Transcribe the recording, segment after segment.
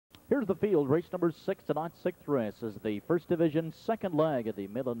Here's the field. Race number 6 tonight's 6th race is the First Division second leg of the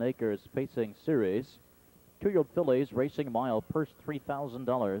Midland Acres Pacing Series. 2-year-old fillies racing a mile, purse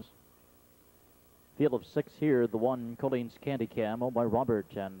 $3,000. Field of 6 here. The one, Colleen's Candy Cam, owned by Robert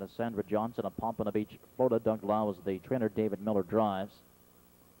and Sandra Johnson of Pompano Beach, Florida. Doug Lau is the trainer. David Miller drives.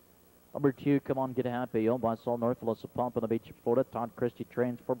 Number 2, Come On Get Happy, owned by Saul Northulis of Pompano Beach, Florida. Todd Christie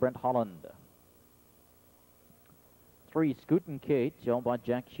trains for Brent Holland. 3, Scootin' Kate, owned by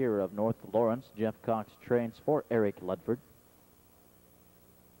Jack Shearer of North Lawrence. Jeff Cox trains for Eric Ledford.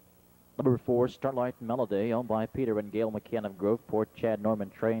 Number 4, Starlight Melody, owned by Peter and Gail McCann of Groveport. Chad Norman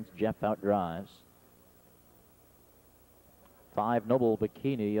trains. Jeff outdrives. 5, Noble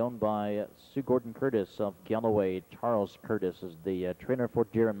Bikini, owned by Sue Gordon Curtis of Galloway. Charles Curtis is the trainer for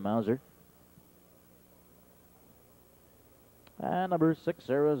Darren Mauser. And number 6,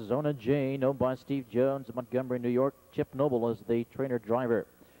 Arizona Jane, owned by Steve Jones of Montgomery, New York. Chip Noble is the trainer driver.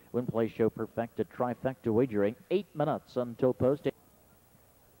 Win Play Show perfected trifecta wagering. 8 minutes until post.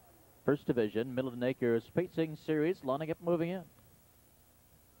 First Division, Midland Acres Pacing Series, lining up, moving in.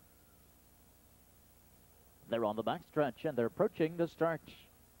 They're on the backstretch and they're approaching the start.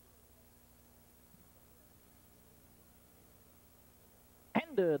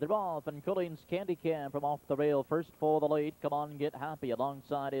 And they're off, and Colleen's Candy Cam from off the rail first for the lead. Come On Get Happy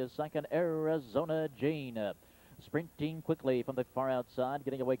alongside his second, Arizona Jane. Sprinting quickly from the far outside,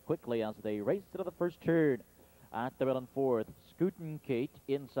 getting away quickly as they race into the first turn. At the rail in fourth, Scootin' Kate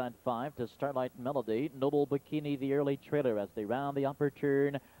inside 5 to Starlight Melody. Noble Bikini, the early trailer as they round the upper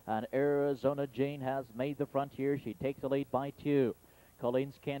turn. And Arizona Jane has made the front here. She takes the lead by 2.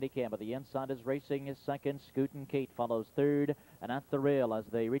 Colleen's Candy Cam at the inside is racing his second. Scootin' Kate follows third. And at the rail as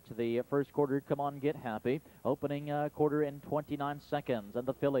they reach the first quarter, Come On Get Happy. Opening quarter in 29 seconds. And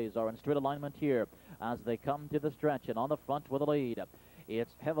the fillies are in straight alignment here as they come to the stretch. And on the front with a lead,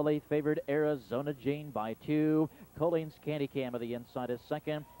 it's heavily favored Arizona Jane by 2. Colleen's Candy Cam at the inside is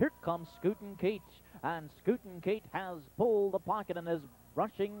second. Here comes Scootin' Kate. And Scootin' Kate has pulled the pocket and is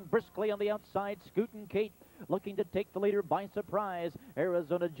rushing briskly on the outside. Scootin' Kate looking to take the leader by surprise.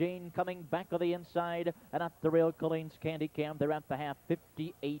 Arizona Jane coming back on the inside. And at the rail, Colleen's Candy Cam. They're at the half,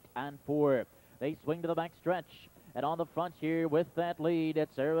 58-4. They swing to the back stretch. And on the front here with that lead,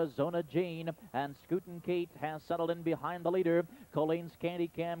 it's Arizona Jane. And Scootin' Kate has settled in behind the leader. Colleen's Candy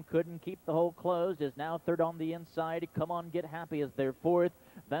Cam couldn't keep the hole closed, is now third on the inside. Come On Get Happy is their fourth.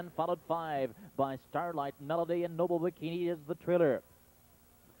 Then followed 5 by Starlight Melody, and Noble Bikini is the trailer.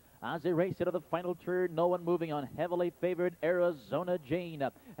 As they race into the final turn, no one moving on heavily favored Arizona Jane.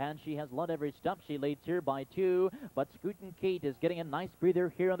 And she has led every step. She leads here by 2. But Scootin' Kate is getting a nice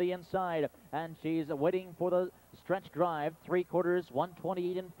breather here on the inside. And she's waiting for the stretch drive. 3/4,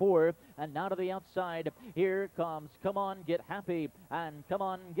 128-4. And now to the outside. Here comes Come On Get Happy. And Come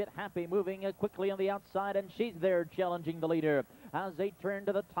On Get Happy moving quickly on the outside. And she's there challenging the leader. As they turn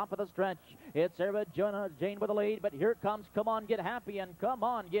to the top of the stretch, it's Arizona Jane with the lead. But here comes Come On Get Happy. And Come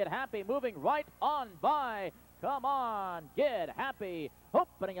On Get Happy moving right on by Come On Get Happy,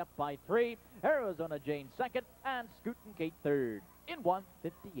 opening up by 3. Arizona Jane second, and Scootin' Kate third in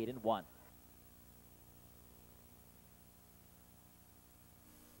 1:58-1.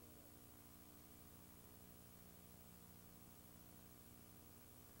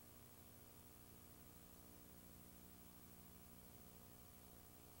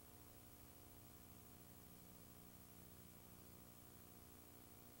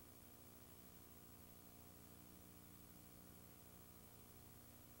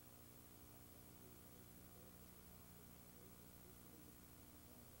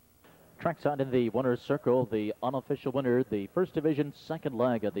 Trackside in the winner's circle, the unofficial winner, the First Division second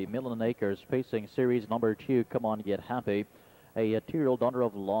leg of the Midland Acres Pacing Series, number 2, Come On Get Happy. A 2-year-old daughter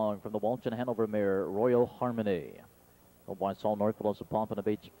of Long from the Walsh and Hanover mare, Royal Harmony. Owned by Saul Northulis of Pompano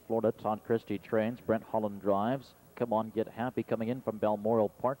Beach, Florida. Todd Christie trains. Brent Holland drives. Come On Get Happy coming in from Balmoral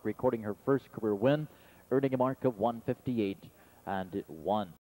Park, recording her first career win, earning a mark of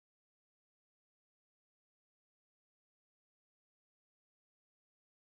 1:58-1.